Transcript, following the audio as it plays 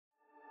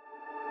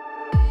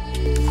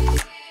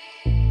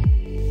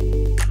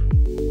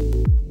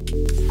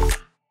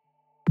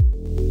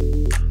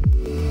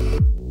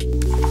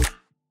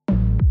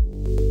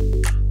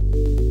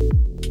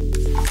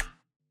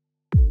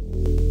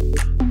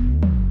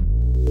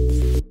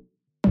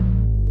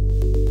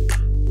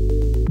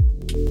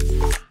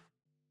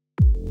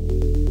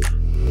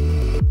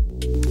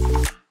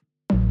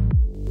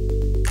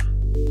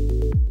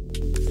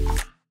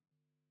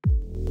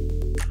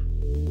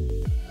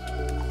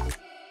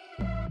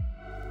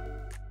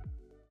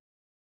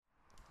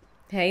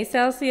Hey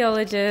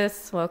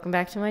Salceologists, welcome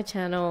back to my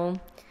channel.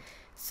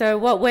 So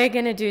what we're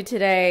going to do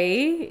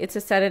today, it's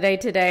a Saturday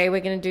today, we're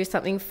going to do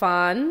something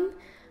fun.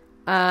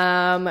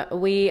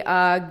 We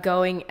are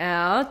going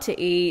out to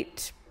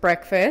eat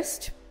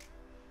breakfast.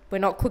 We're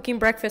not cooking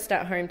breakfast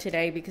at home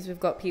today because we've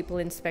got people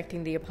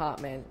inspecting the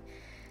apartment.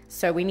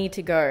 So we need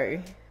to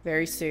go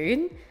very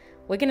soon.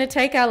 We're going to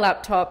take our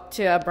laptop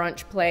to a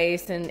brunch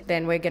place and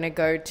then we're going to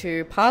go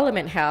to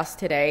Parliament House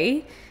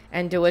today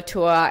and do a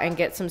tour and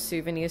get some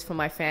souvenirs for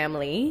my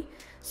family.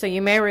 So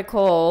you may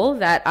recall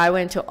that I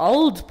went to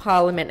Old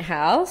Parliament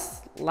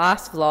House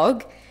last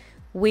vlog.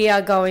 We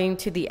are going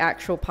to the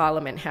actual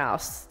Parliament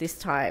House this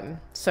time.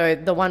 So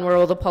the one where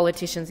all the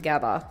politicians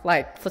gather,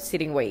 like for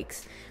sitting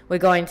weeks. We're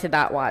going to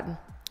that one,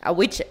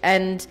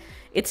 and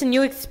it's a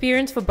new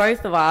experience for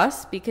both of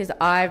us because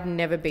I've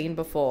never been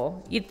before.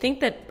 You'd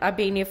think that I've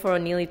been here for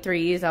nearly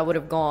 3 years, I would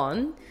have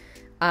gone.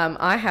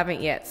 I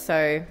haven't yet,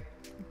 so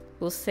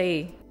we'll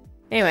see.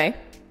 Anyway,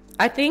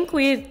 I think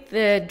with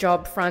the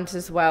job front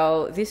as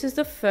well, this is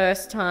the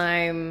first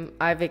time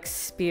I've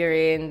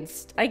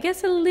experienced, I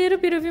guess, a little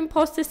bit of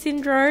imposter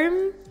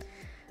syndrome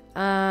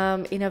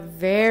in a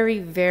very,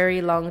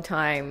 very long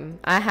time.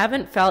 I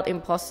haven't felt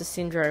imposter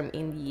syndrome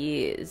in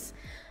years.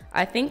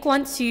 I think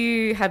once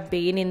you have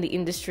been in the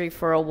industry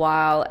for a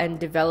while and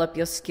develop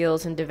your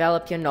skills and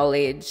develop your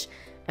knowledge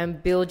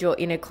and build your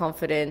inner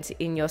confidence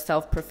in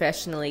yourself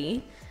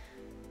professionally,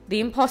 the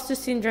imposter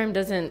syndrome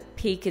doesn't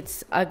peek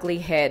its ugly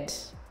head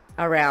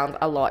around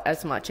a lot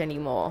as much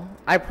anymore.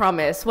 I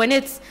promise. When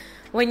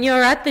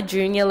you're at the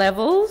junior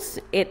levels,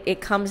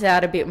 it comes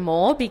out a bit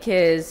more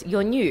because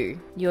you're new.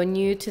 You're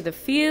new to the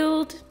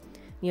field,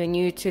 you're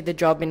new to the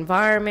job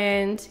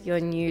environment,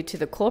 you're new to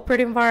the corporate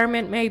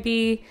environment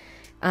maybe,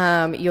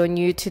 you're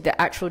new to the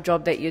actual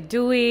job that you're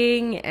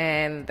doing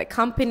and the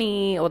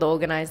company or the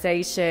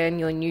organization,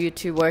 you're new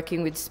to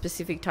working with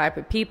specific type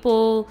of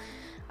people.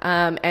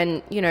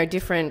 And, you know,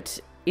 different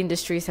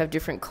industries have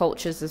different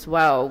cultures as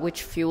well,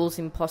 which fuels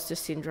imposter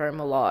syndrome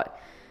a lot.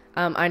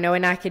 I know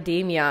in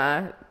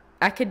academia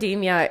can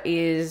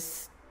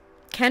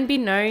be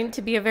known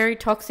to be a very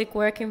toxic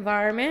work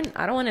environment.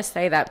 I don't want to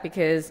say that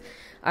because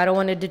I don't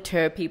want to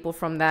deter people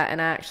from that.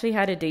 And I actually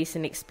had a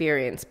decent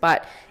experience,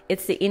 but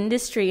it's the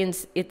industry in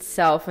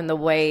itself and the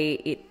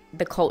way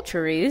the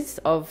culture is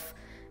of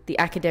the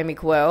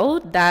academic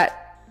world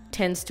that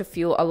tends to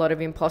fuel a lot of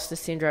imposter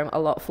syndrome, a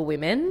lot for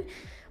women.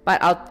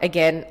 But I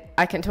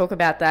can talk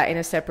about that in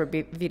a separate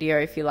video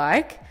if you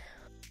like.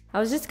 I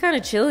was just kind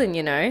of chilling,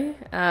 you know.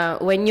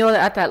 When you're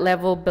at that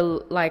level,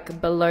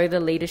 below the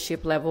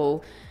leadership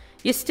level,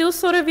 you're still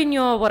sort of in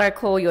your, what I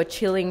call your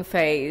chilling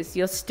phase.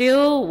 You're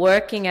still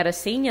working at a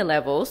senior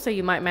level, so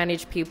you might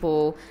manage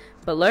people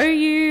below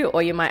you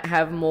or you might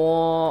have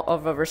more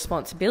of a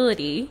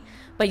responsibility,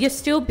 but you're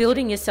still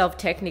building yourself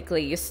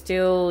technically. You're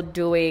still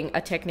doing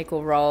a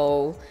technical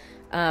role.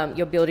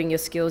 You're building your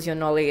skills, your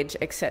knowledge,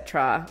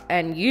 etc.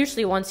 And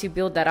usually once you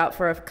build that up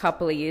for a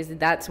couple of years,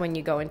 that's when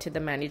you go into the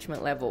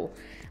management level.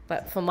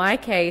 But for my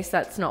case,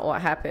 that's not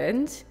what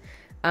happened.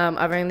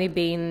 I've only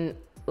been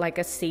like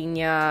a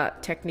senior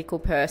technical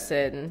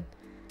person,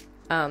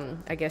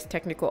 I guess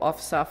technical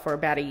officer for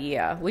about a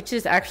year, which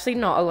is actually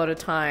not a lot of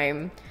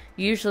time.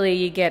 Usually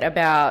you get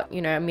about,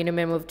 you know, a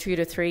minimum of 2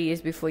 to 3 years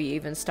before you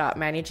even start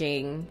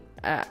managing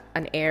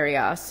an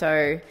area.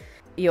 So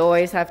you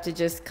always have to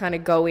just kind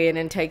of go in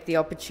and take the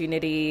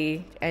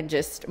opportunity and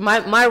just,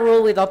 my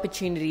rule with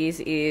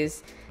opportunities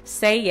is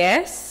say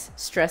yes,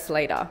 stress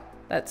later.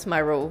 That's my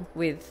rule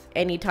with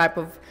any type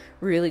of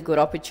really good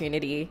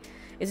opportunity.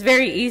 It's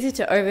very easy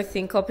to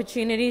overthink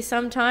opportunities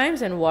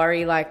sometimes and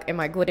worry like, am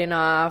I good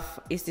enough?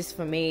 Is this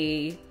for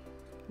me?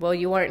 Well,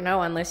 you won't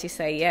know unless you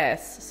say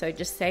yes. So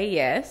just say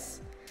yes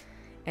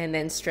and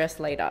then stress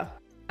later.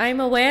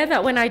 I'm aware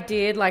that when I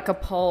did like a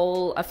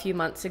poll a few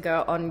months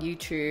ago on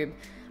YouTube,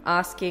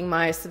 asking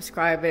my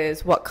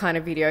subscribers what kind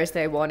of videos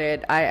they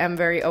wanted, I am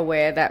very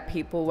aware that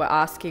people were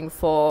asking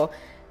for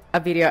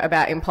a video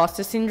about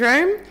imposter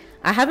syndrome.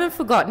 I haven't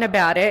forgotten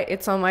about it.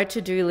 It's on my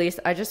to-do list.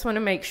 I just want to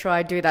make sure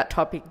I do that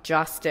topic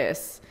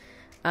justice.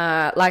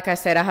 Like I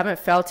said, I haven't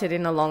felt it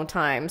in a long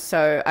time,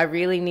 so I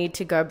really need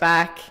to go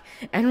back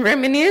and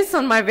reminisce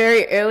on my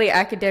very early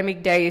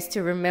academic days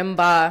to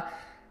remember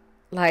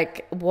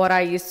like what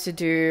I used to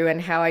do and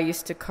how I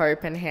used to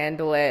cope and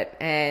handle it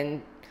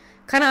and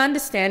kind of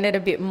understand it a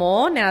bit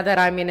more now that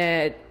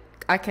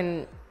I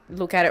can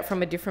look at it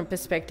from a different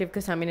perspective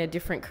because I'm in a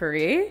different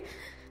career.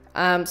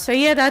 So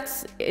yeah,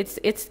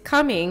 it's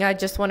coming. I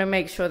just want to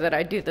make sure that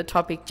I do the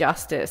topic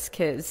justice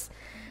because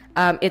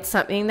it's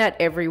something that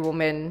every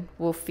woman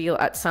will feel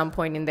at some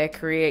point in their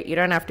career. You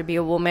don't have to be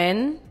a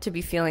woman to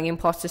be feeling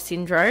imposter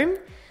syndrome.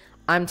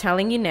 I'm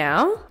telling you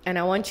now, and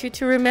I want you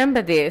to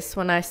remember this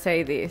when I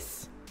say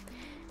this.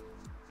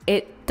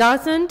 It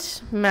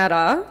doesn't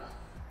matter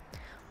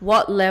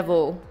what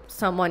level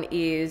someone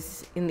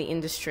is in the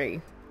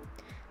industry.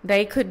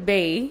 They could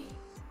be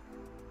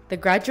the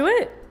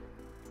graduate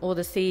or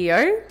the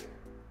CEO.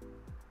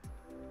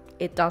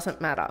 It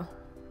doesn't matter.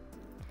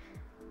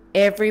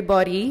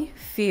 Everybody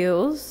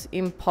feels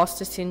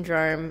imposter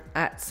syndrome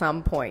at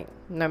some point,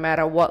 no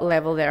matter what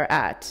level they're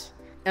at.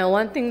 And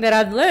one thing that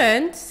I've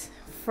learned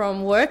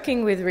from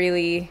working with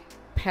really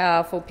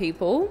powerful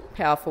people,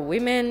 powerful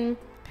women,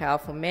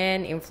 powerful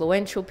men,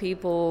 influential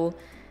people,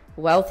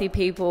 wealthy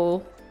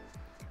people,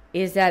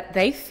 is that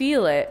they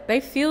feel it. They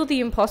feel the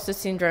imposter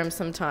syndrome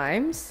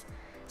sometimes.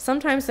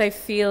 Sometimes they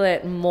feel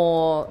it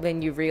more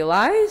than you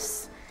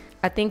realize.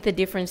 I think the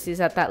difference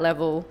is at that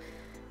level,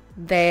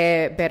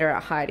 they're better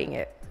at hiding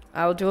it.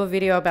 I'll do a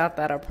video about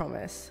that, I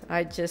promise.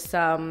 I just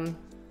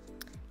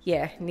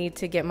need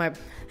to get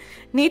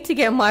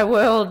my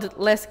world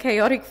less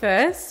chaotic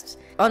first.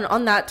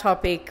 On that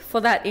topic, for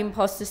that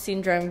imposter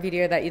syndrome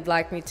video that you'd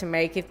like me to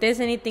make, if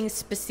there's anything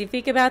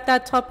specific about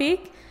that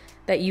topic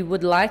that you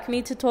would like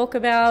me to talk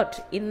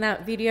about in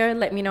that video,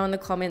 let me know in the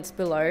comments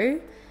below.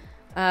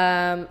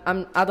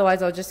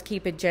 Otherwise I'll just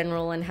keep it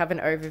general and have an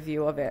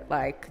overview of it,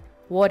 like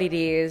what it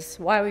is,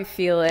 why we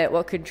feel it,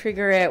 what could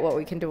trigger it, what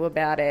we can do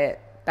about it,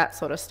 that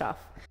sort of stuff.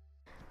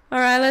 All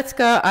right, let's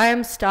go. I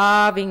am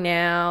starving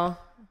now.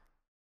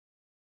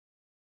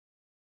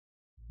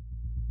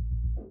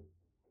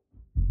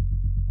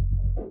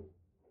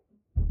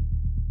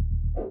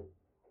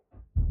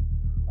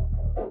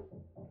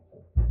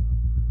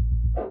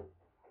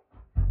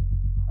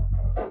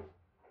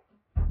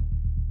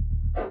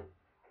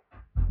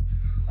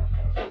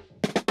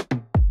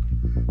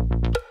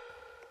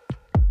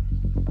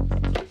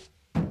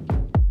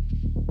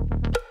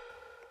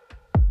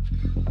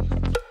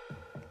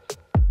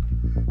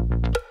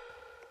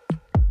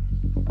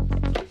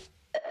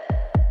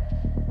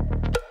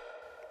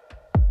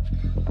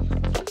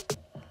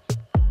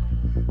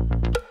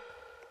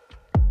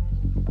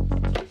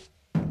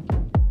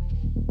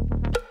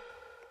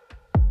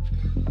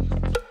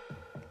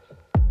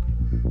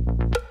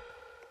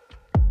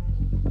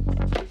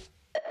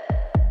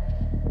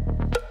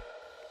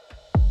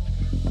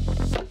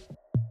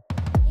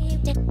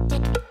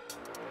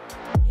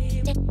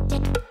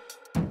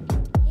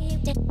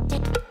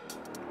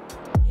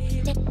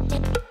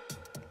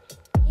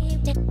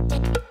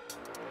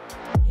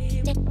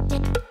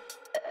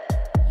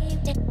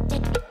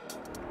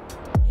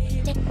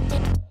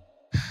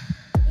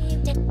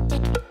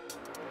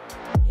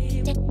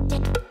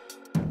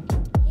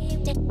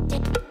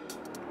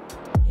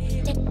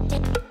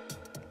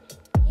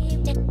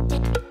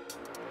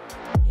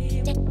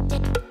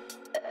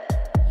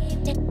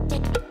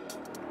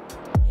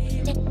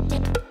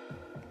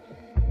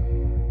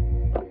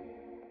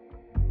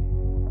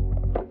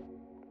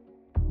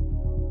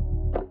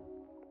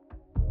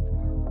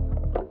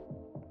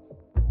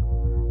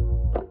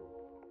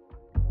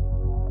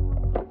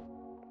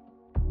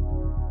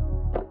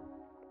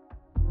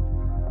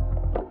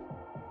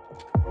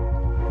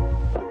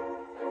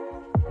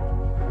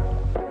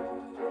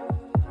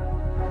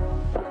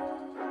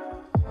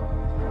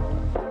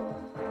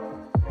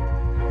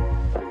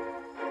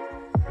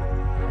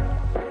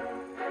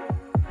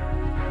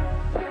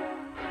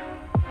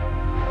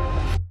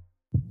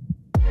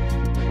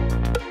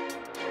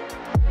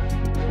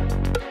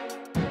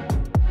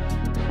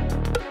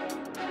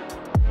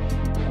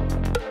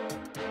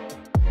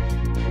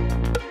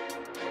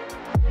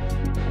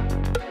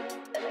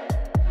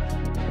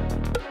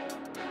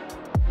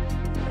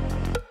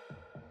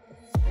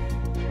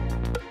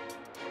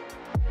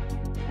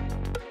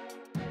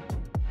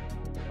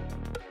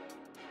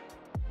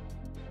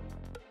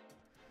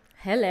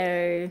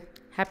 Hello,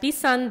 happy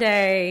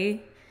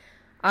Sunday.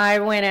 I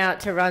went out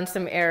to run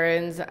some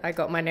errands. I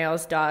got my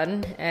nails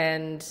done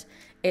and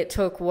it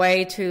took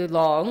way too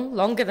long,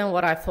 longer than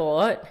what I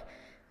thought.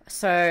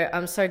 So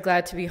I'm so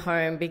glad to be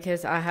home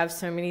because I have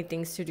so many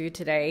things to do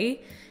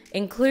today,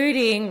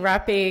 including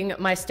wrapping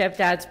my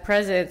stepdad's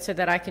present so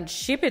that I can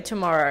ship it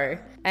tomorrow.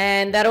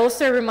 And that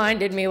also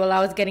reminded me while I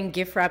was getting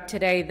gift wrap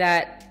today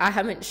that I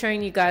haven't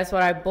shown you guys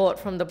what I bought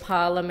from the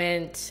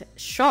Parliament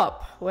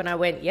shop when I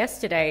went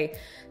yesterday.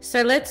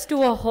 So let's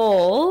do a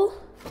haul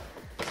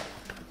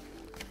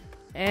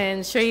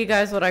and show you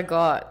guys what I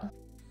got.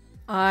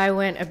 I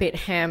went a bit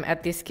ham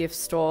at this gift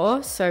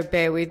store, so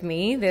bear with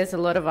me. There's a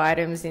lot of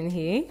items in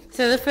here.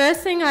 So the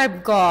first thing I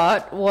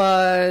got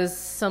was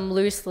some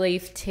loose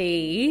leaf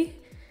tea.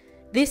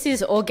 This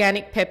is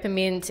organic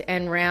peppermint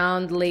and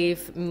round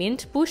leaf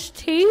mint bush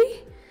tea,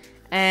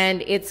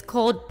 and it's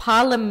called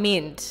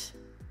Parliament.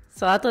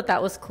 So I thought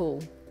that was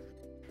cool.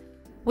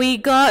 We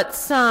got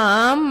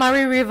some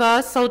Murray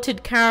River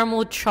salted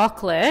caramel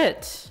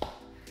chocolate,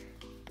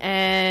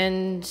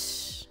 and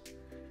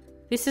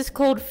this is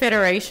called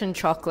Federation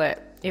chocolate.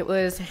 It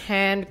was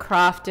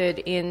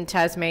handcrafted in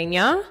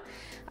Tasmania.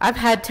 I've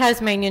had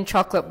Tasmanian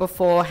chocolate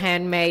before,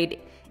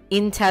 handmade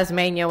in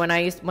Tasmania when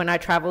I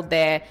traveled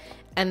there,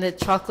 and the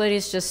chocolate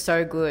is just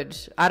so good.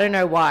 I don't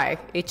know why,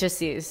 it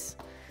just is.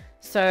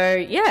 So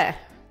yeah,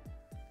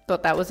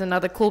 thought that was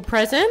another cool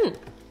present.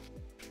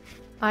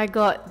 I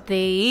got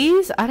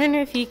these. I don't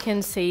know if you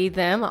can see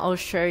them. I'll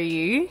show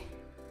you.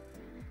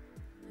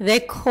 They're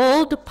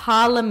called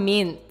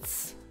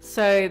Parliaments.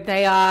 So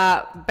they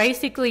are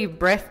basically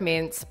breath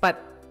mints,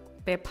 but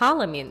they're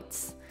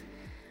parliaments.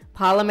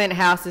 Parliament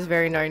House is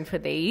very known for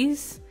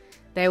these.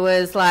 There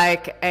was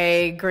like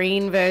a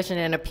green version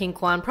and a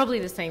pink one, probably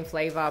the same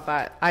flavor,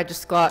 but I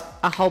just got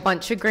a whole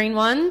bunch of green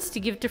ones to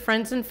give to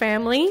friends and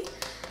family.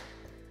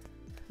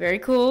 Very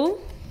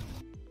cool.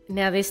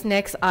 Now this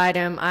next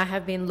item I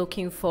have been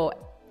looking for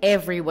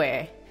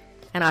everywhere,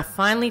 and I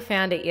finally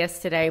found it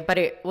yesterday, but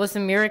it was a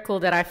miracle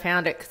that I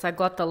found it because I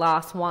got the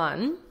last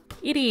one.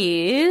 It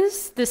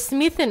is the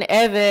Smith &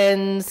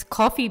 Evans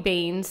coffee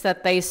beans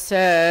that they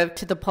serve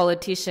to the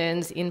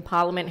politicians in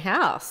Parliament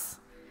House.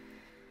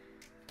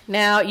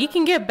 Now, you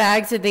can get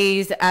bags of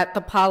these at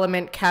the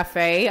Parliament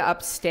Cafe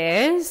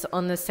upstairs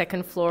on the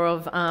second floor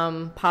of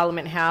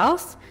Parliament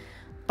House.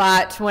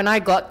 But when I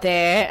got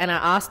there and I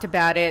asked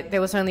about it,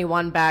 there was only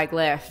one bag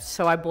left.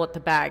 So I bought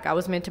the bag. I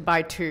was meant to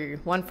buy two.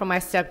 One for my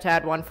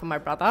stepdad, one for my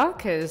brother,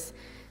 because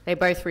they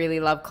both really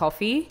love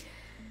coffee.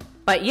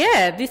 But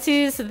yeah, this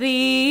is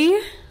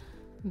the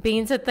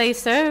beans that they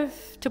serve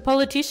to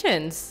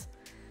politicians.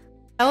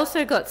 I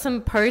also got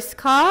some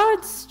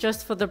postcards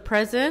just for the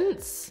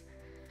presents.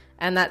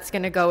 And that's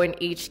going to go in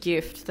each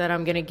gift that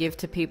I'm going to give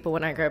to people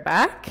when I go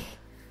back.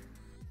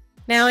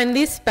 Now in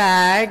this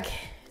bag,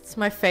 it's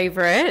my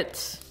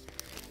favorite.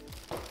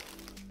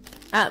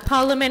 At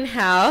Parliament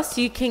House,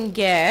 you can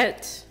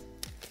get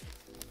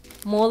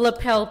more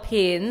lapel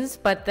pins,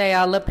 but they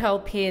are lapel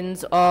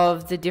pins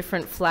of the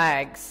different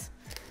flags.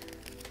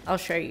 I'll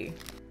show you.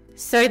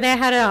 So they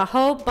had a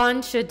whole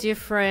bunch of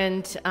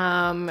different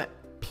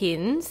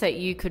pins that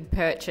you could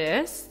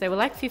purchase. They were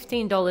like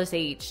 $15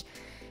 each.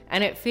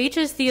 And it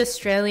features the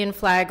Australian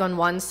flag on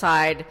one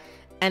side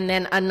and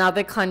then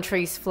another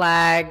country's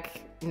flag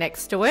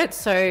next to it.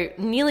 So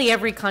nearly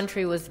every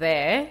country was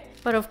there.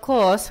 But of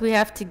course, we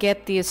have to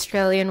get the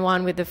Australian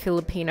one with the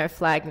Filipino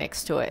flag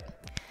next to it.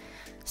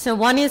 So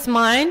one is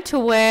mine to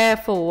wear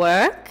for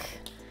work.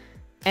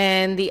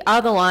 And the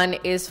other one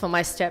is for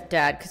my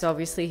stepdad, because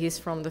obviously he's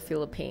from the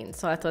Philippines.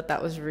 So I thought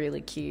that was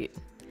really cute.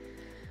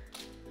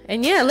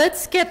 And yeah,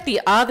 let's get the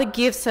other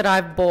gifts that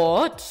I've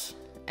bought.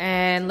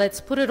 And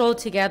let's put it all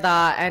together,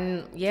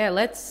 and yeah,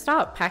 let's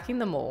start packing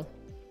them all.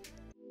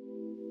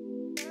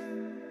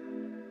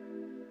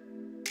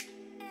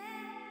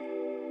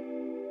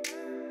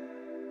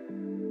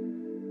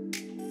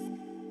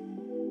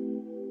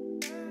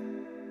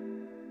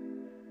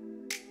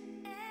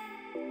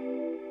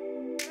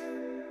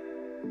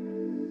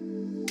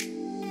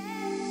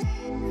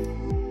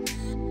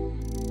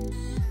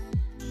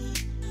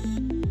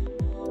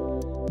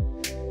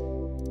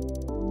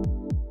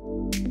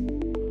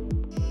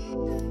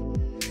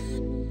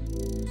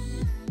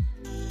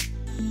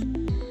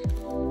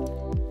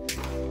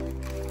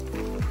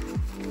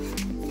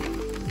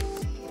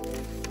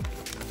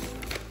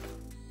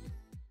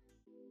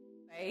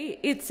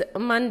 It's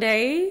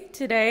Monday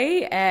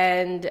today,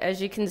 and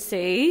as you can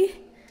see,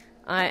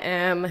 I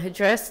am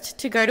dressed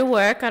to go to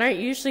work. I don't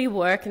usually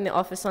work in the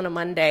office on a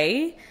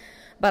Monday,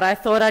 but I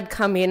thought I'd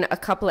come in a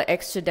couple of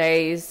extra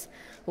days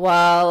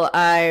while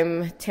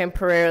I'm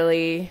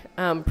temporarily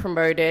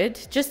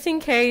promoted, just in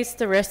case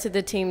the rest of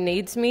the team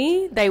needs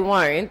me. They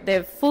won't.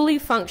 They're fully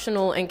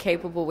functional and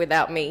capable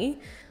without me,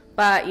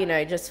 but you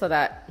know, just for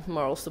that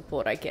moral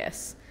support, I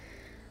guess.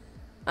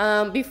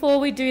 Before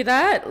we do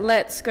that,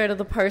 let's go to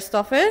the post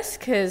office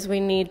because we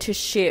need to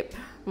ship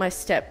my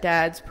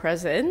stepdad's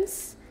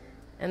presents.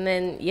 And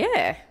then,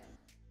 yeah.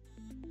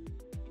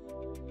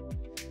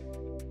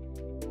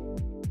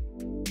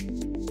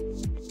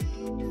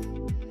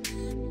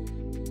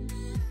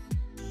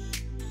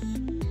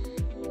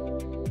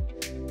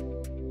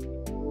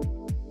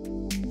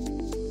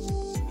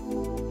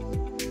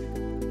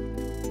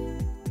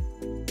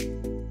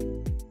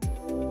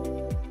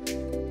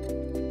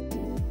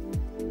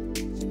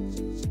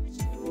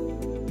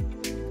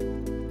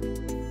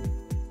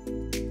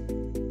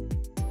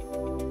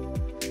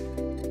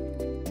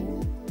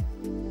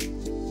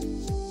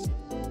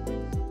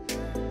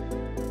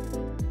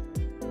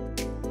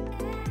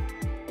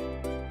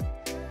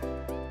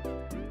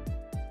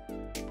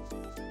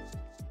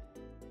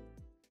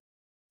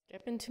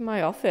 Step into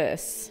my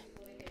office.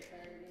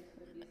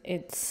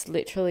 It's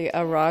literally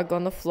a rug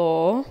on the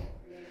floor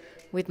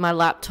with my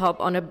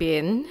laptop on a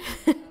bin.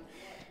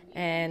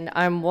 And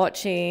I'm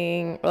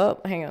watching... Oh,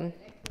 hang on.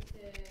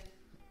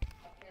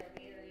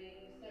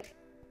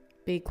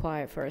 Be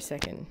quiet for a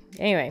second.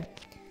 Anyway,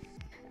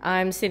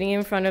 I'm sitting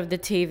in front of the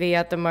TV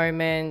at the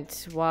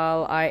moment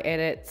while I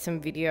edit some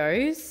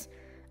videos.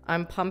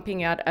 I'm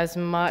pumping out as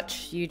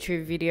much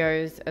YouTube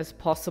videos as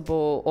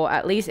possible, or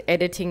at least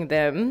editing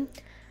them,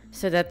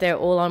 so that they're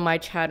all on my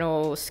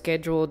channel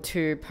scheduled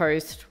to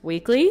post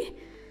weekly,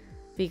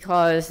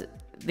 because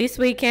this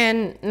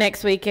weekend,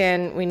 next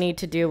weekend, we need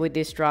to deal with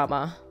this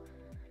drama.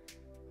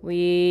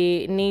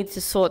 We need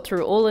to sort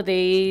through all of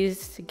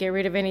these, get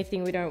rid of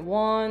anything we don't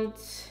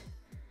want.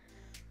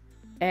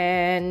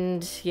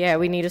 And yeah,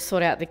 we need to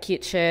sort out the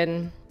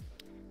kitchen.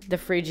 The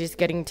fridge is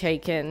getting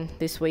taken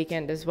this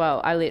weekend as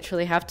well. I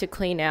literally have to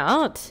clean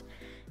out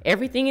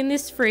everything in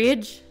this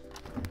fridge.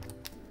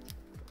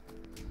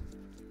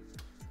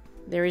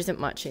 there isn't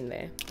much in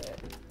there. But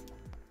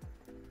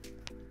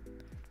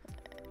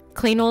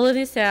clean all of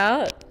this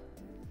out,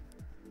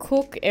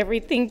 cook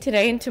everything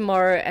today and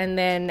tomorrow, and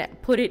then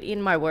put it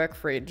in my work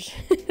fridge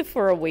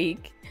for a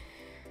week.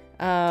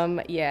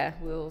 Yeah,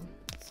 we'll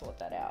sort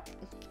that out.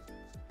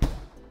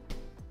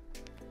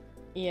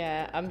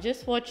 Yeah, I'm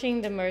just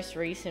watching the most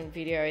recent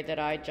video that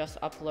I just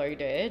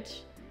uploaded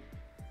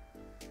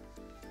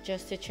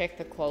just to check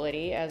the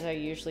quality, as I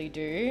usually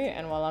do.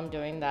 And while I'm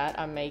doing that,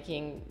 I'm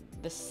making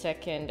the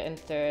second and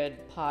third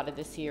part of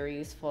the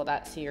series for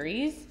that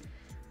series.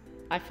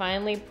 I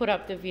finally put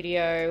up the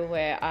video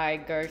where I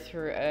go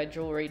through a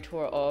jewelry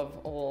tour of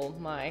all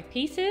my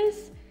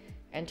pieces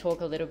and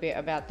talk a little bit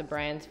about the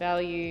brand's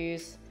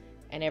values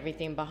and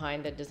everything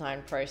behind the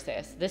design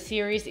process. The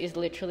series is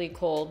literally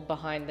called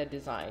Behind the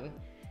Design,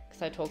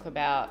 because I talk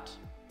about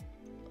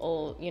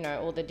all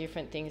the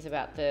different things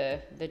about the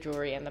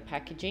jewelry and the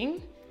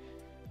packaging.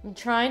 I'm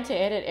trying to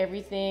edit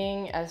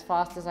everything as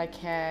fast as I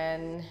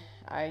can.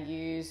 I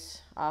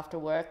use after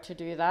work to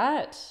do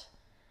that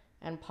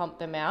and pump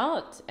them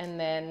out, and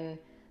then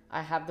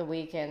I have the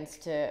weekends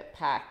to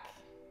pack.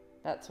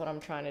 That's what I'm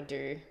trying to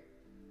do.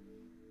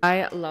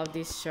 I love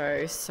this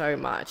show so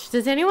much.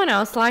 Does anyone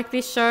else like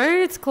this show?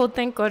 It's called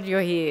Thank God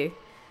You're Here.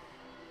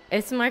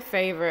 It's my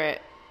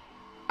favorite.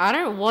 I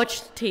don't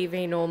watch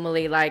TV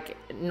normally, like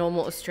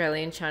normal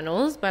Australian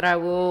channels, but I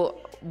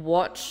will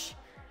watch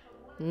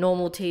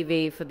normal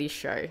TV for this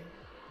show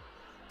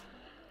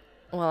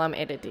while I'm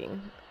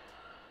editing.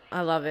 I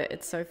love it.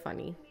 It's so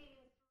funny.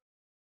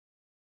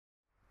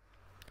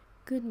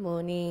 Good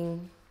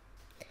morning.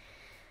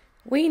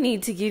 We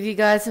need to give you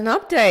guys an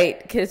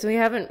update because we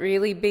haven't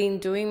really been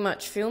doing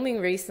much filming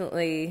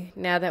recently.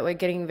 Now that we're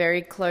getting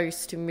very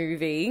close to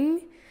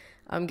moving,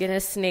 I'm gonna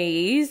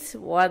sneeze.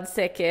 1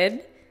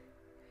 second.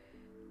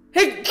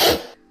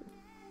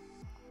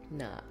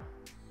 Nah.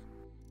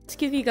 Let's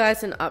give you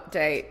guys an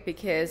update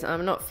because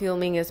I'm not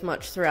filming as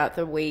much throughout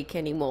the week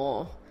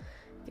anymore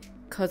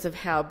because of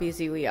how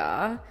busy we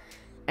are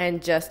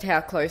and just how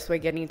close we're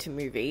getting to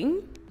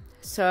moving.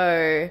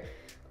 So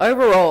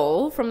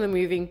overall, from the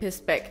moving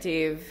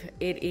perspective,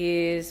 it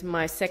is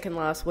my second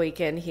last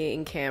weekend here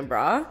in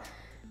Canberra.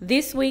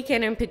 This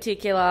weekend in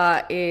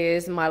particular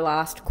is my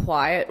last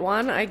quiet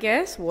one, I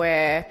guess,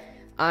 where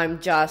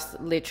I'm just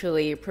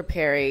literally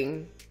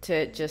preparing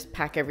to just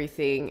pack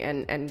everything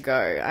and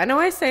go. I know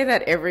I say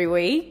that every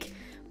week,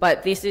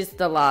 but this is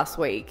the last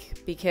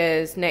week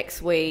because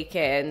next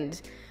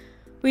weekend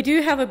we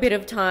do have a bit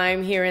of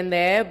time here and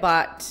there,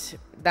 but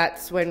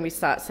that's when we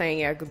start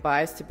saying our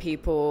goodbyes to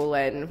people,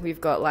 and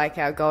we've got like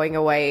our going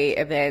away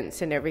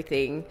events and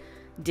everything,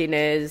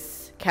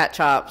 dinners,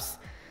 catch-ups.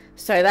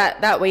 So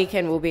that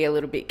weekend will be a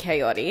little bit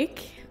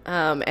chaotic.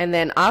 And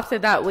then after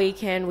that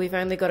weekend, we've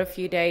only got a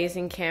few days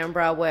in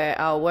Canberra where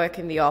I'll work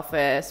in the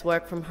office,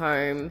 work from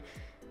home,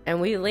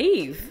 and we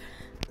leave.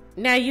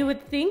 Now, you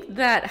would think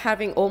that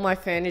having all my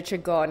furniture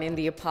gone in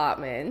the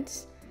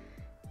apartment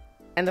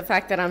and the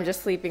fact that I'm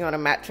just sleeping on a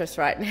mattress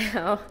right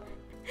now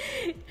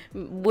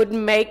would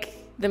make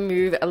the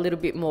move a little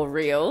bit more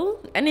real.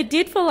 And it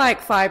did for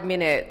like 5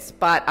 minutes,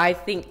 but I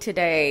think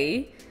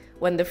today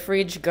when the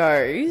fridge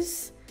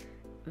goes,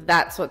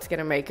 that's what's going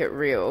to make it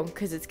real,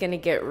 because it's going to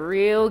get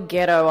real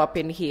ghetto up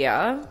in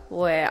here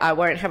where I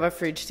won't have a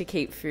fridge to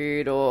keep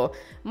food or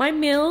my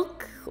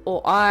milk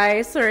or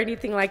ice or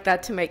anything like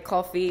that to make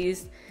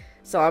coffees.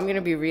 So I'm going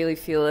to be really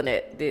feeling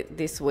it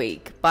this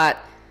week. But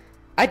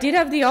I did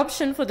have the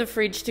option for the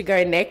fridge to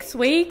go next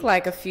week,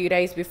 like a few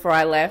days before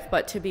I left.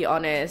 But to be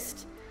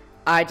honest,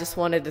 I just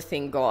wanted the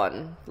thing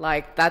gone.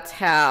 Like, that's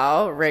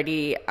how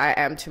ready I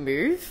am to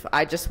move.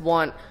 I just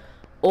want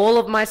all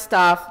of my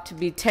stuff to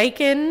be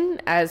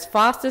taken as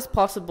fast as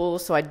possible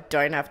so I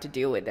don't have to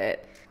deal with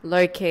it.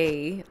 Low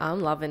key,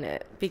 I'm loving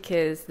it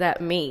because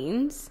that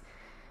means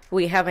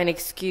we have an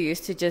excuse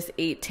to just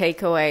eat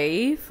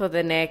takeaway for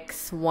the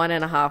next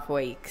 1.5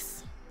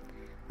 weeks.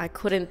 I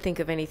couldn't think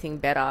of anything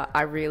better.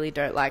 I really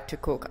don't like to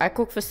cook. I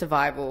cook for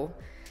survival.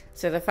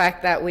 So the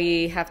fact that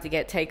we have to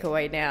get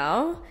takeaway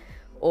now,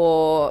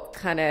 or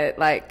kind of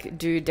like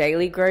do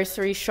daily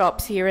grocery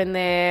shops here and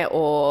there,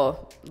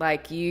 or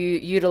like you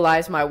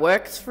utilize my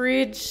works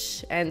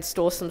fridge and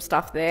store some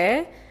stuff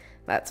there,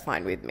 that's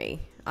fine with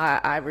me.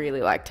 I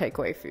really like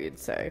takeaway food,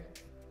 so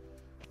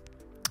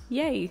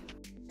yay.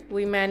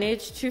 We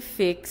managed to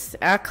fix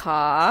our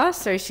car,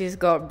 so she's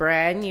got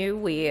brand new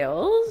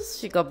wheels,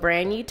 she got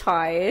brand new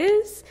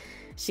tires,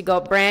 she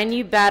got brand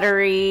new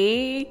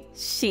battery.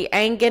 She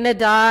ain't gonna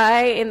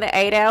die in the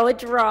 8-hour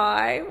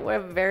drive. We're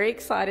very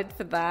excited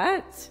for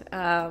that.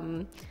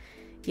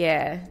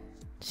 Yeah,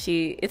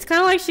 it's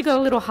kind of like she got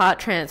a little heart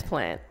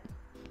transplant.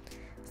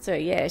 So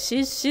yeah,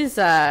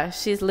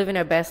 she's living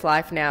her best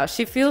life now.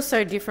 She feels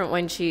so different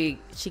when she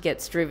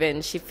gets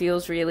driven. She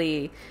feels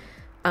really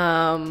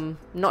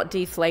not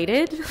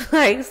deflated.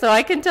 Like, so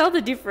I can tell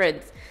the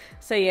difference.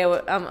 So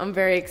yeah, I'm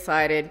very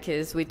excited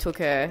because we took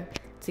her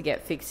to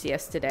get fixed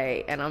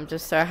yesterday, and I'm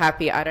just so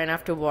happy I don't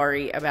have to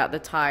worry about the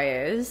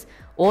tires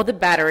or the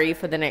battery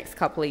for the next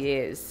couple of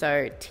years.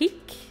 So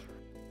tick.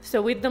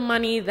 So with the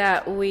money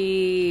that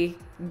we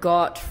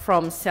got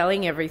from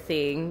selling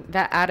everything,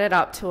 that added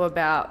up to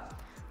about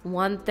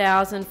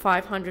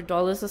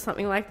 $1,500 or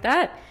something like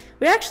that.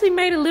 We actually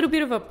made a little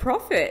bit of a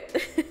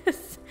profit,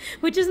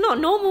 which is not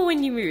normal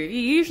when you move. You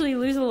usually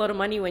lose a lot of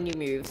money when you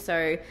move.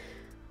 So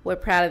we're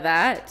proud of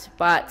that.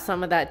 But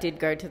some of that did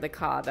go to the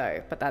car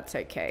though, but that's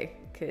okay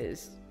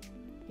because,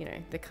 you know,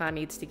 the car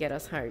needs to get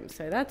us home.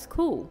 So that's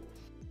cool.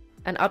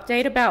 An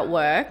update about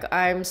work.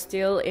 I'm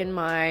still in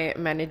my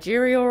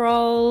managerial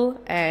role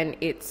and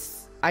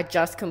I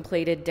just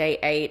completed day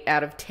 8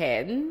 out of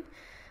 10.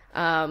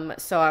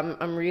 So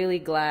I'm really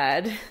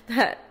glad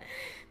that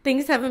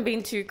things haven't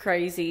been too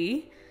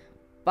crazy,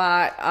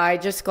 but I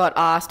just got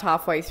asked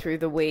halfway through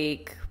the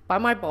week by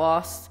my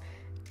boss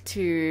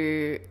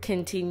to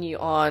continue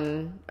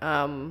on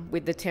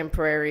with the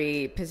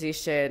temporary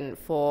position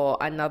for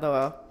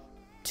another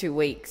 2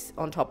 weeks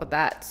on top of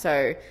that.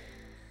 So,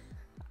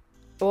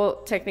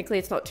 well, technically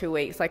it's not 2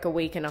 weeks, like a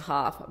week and a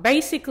half.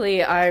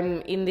 Basically,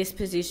 I'm in this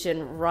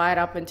position right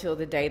up until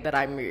the day that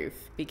I move,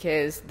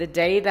 because the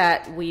day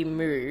that we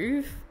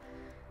move,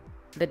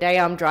 the day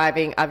I'm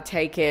driving, I've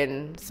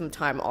taken some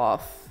time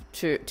off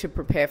to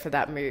prepare for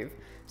that move.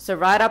 So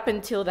right up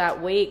until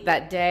that week,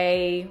 that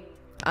day,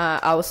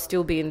 I will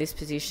still be in this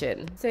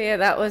position. So yeah,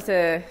 that was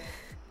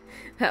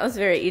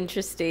very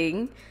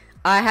interesting.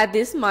 I had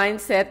this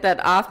mindset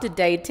that after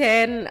day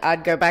 10,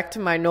 I'd go back to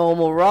my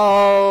normal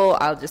role.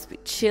 I'll just be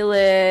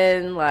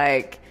chilling,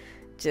 like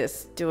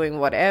just doing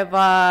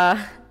whatever.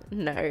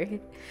 No,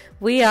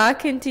 we are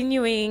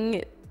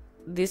continuing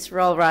this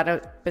role right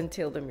up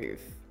until the move.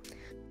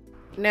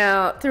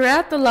 Now,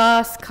 throughout the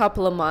last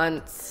couple of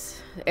months,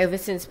 ever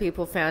since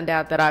people found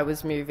out that I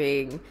was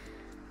moving,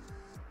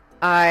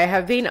 I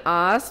have been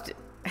asked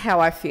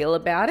how I feel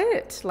about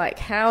it. Like,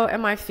 how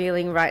am I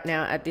feeling right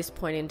now at this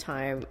point in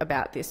time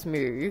about this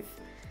move?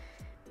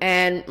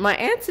 And my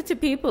answer to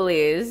people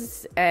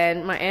is,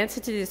 and my answer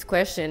to this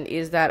question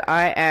is that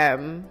I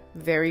am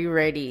very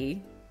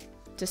ready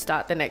to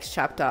start the next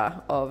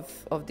chapter of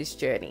this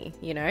journey,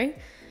 you know?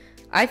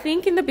 I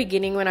think in the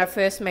beginning when I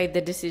first made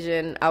the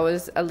decision, I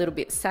was a little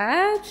bit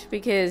sad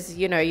because,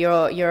 you know,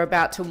 you're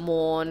about to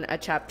mourn a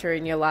chapter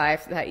in your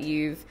life that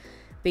you've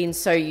been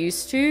so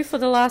used to for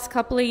the last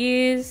couple of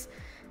years.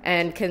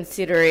 And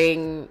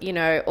considering, you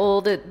know,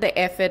 all the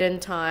effort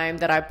and time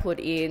that I put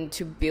in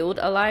to build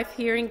a life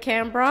here in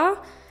Canberra,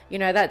 you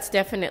know, that's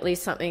definitely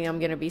something I'm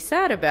going to be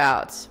sad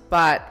about.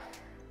 But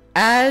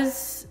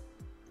as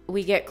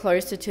we get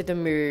closer to the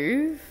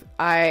move,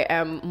 I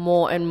am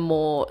more and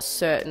more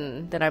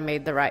certain that I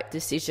made the right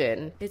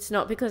decision. It's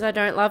not because I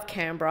don't love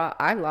Canberra.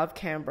 I love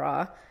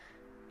Canberra.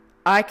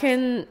 I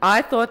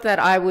thought that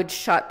I would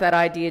shut that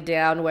idea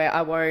down where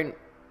I won't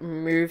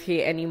move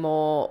here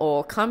anymore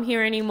or come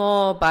here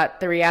anymore, but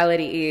the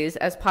reality is,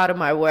 as part of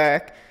my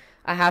work,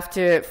 I have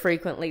to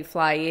frequently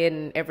fly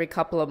in every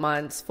couple of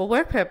months for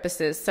work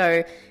purposes.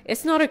 So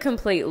it's not a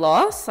complete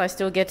loss. I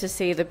still get to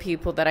see the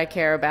people that I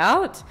care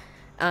about.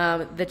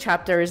 The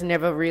chapter is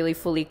never really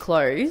fully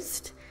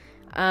closed.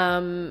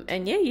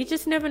 And yeah, you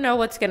just never know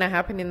what's going to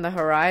happen in the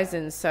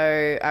horizon.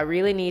 So I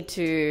really need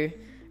to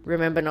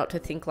remember not to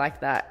think like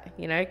that,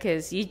 you know,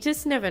 because you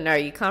just never know.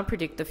 You can't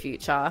predict the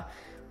future.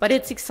 But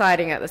it's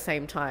exciting at the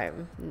same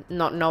time,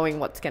 not knowing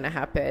what's going to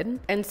happen.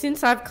 And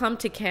since I've come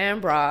to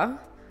Canberra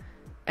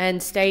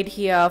and stayed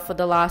here for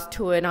the last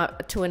two and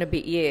a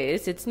bit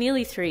years, it's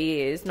nearly 3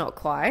 years, not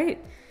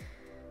quite.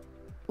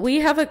 We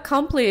have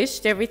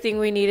accomplished everything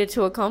we needed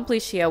to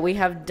accomplish here. We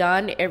have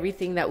done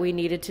everything that we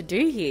needed to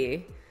do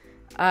here.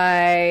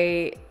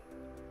 I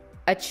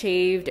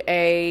achieved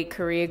a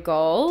career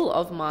goal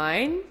of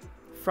mine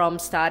from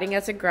starting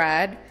as a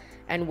grad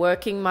and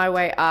working my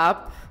way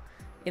up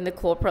in the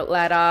corporate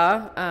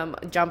ladder,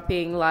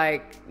 jumping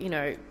like, you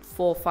know,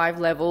 4 or 5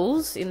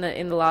 levels in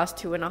the last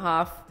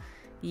 2.5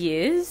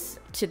 years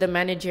to the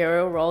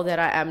managerial role that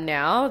I am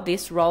now.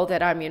 This role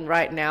that I'm in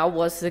right now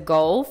was the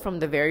goal from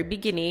the very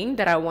beginning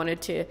that I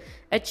wanted to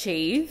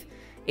achieve.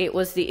 It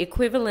was the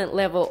equivalent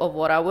level of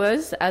what I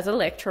was as a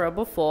lecturer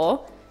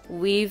before.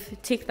 We've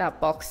ticked that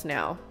box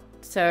now.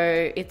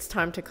 So it's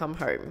time to come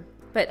home.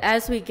 But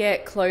as we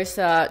get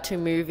closer to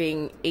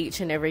moving each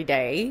and every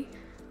day,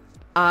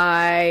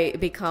 I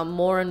become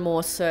more and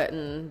more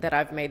certain that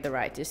I've made the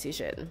right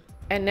decision.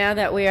 And now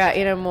that we are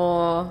in a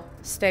more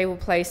stable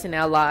place in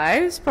our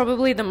lives,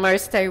 probably the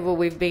most stable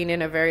we've been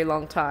in a very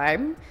long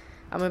time,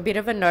 I'm a bit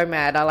of a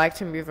nomad. I like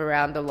to move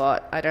around a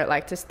lot. I don't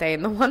like to stay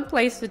in the one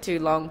place for too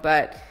long,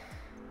 but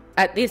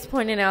at this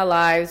point in our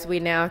lives, we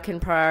now can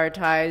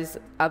prioritize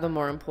other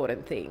more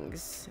important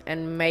things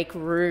and make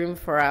room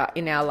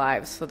in our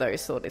lives for those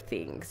sort of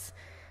things.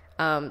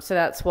 So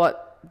that's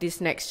what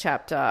this next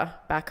chapter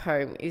back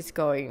home is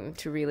going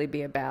to really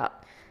be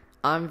about.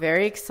 I'm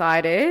very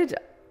excited.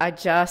 I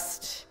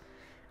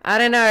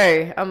don't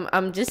know.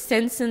 I'm just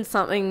sensing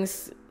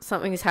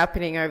something's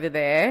happening over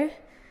there,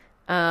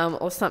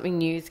 or something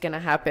new is gonna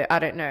happen. I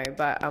don't know,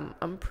 but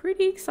I'm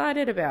pretty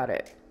excited about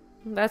it.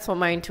 That's what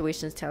my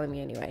intuition's telling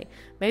me anyway.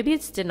 Maybe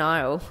it's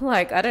denial.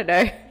 Like, I don't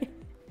know.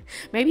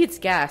 Maybe it's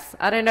gas.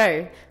 I don't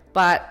know.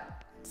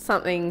 But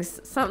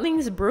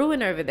something's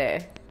brewing over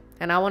there,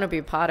 and I want to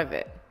be part of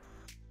it.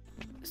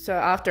 So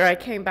after I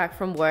came back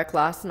from work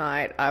last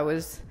night,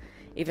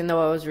 even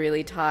though I was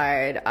really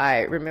tired,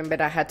 I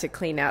remembered I had to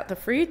clean out the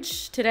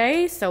fridge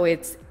today, so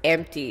it's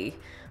empty.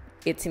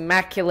 It's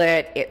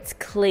immaculate, it's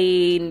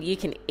clean, you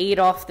can eat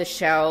off the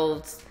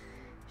shelves.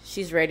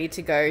 She's ready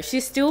to go.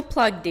 She's still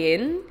plugged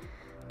in,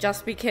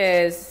 just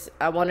because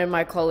I wanted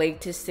my colleague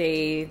to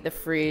see the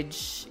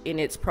fridge in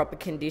its proper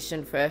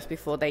condition first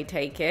before they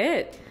take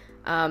it.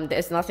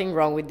 There's nothing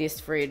wrong with this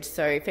fridge,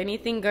 so if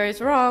anything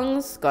goes wrong,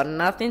 it's got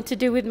nothing to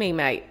do with me,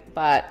 mate.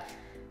 But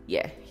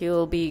yeah,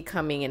 he'll be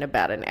coming in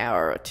about an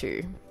hour or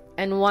two.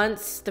 And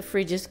once the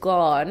fridge is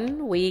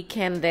gone, we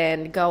can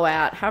then go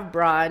out, have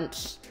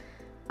brunch.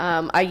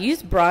 I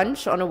use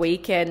brunch on a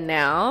weekend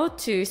now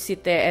to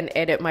sit there and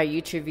edit my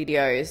YouTube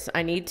videos.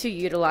 I need to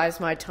utilize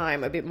my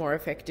time a bit more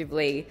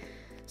effectively.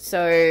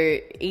 So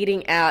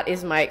eating out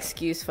is my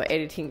excuse for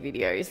editing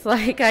videos.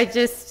 Like, I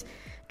just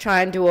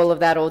try and do all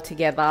of that all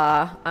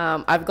together.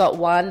 I've got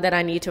one that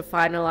I need to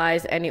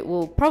finalize, and it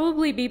will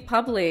probably be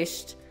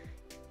published,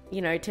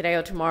 today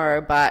or tomorrow,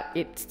 but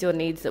it still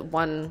needs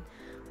one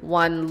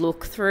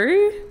look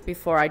through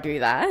before I do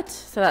that.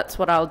 So that's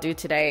what I'll do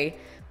today.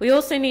 We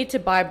also need to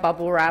buy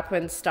bubble wrap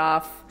and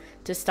stuff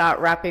to start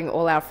wrapping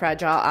all our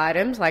fragile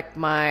items, like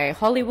my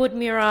Hollywood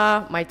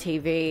mirror, my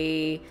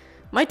TV,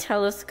 my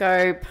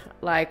telescope.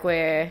 Like,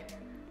 we're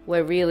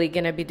really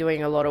gonna be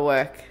doing a lot of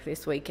work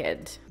this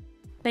weekend.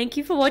 Thank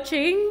you for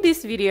watching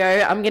this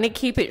video. I'm gonna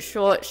keep it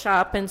short,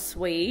 sharp, and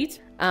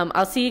sweet.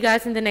 I'll see you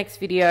guys in the next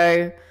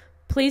video.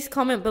 Please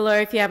comment below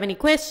if you have any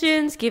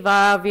questions. Give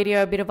our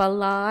video a bit of a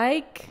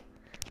like.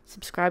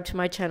 Subscribe to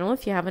my channel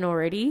if you haven't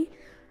already.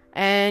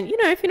 And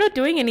if you're not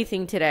doing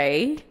anything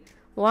today,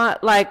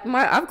 I've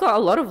got a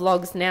lot of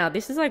vlogs now.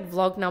 This is like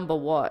vlog number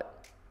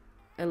what?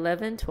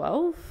 11,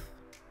 12?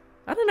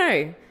 I don't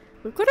know.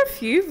 We've got a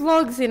few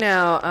vlogs in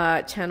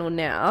our channel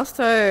now.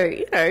 So,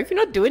 if you're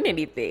not doing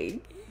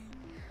anything,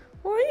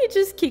 why don't you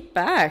just kick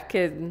back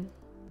and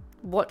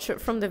watch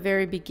it from the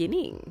very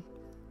beginning?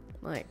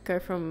 Like, go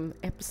from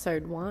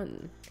episode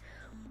 1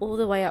 all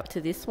the way up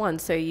to this one,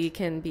 so you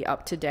can be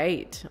up to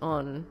date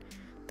on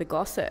the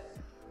gossip.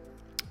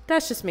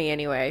 That's just me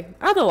anyway.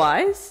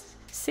 Otherwise,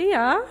 see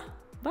ya.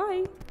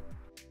 Bye.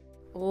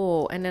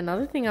 Oh, and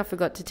another thing I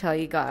forgot to tell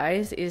you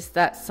guys is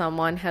that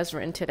someone has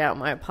rented out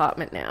my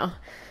apartment now.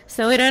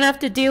 So we don't have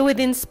to deal with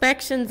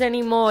inspections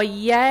anymore.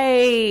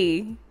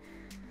 Yay!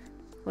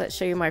 Let's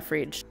show you my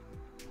fridge.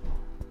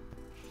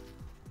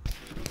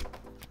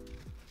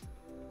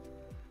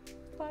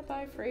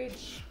 Bye-bye,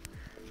 fridge.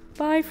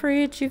 Bye,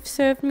 fridge. You've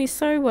served me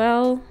so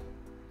well.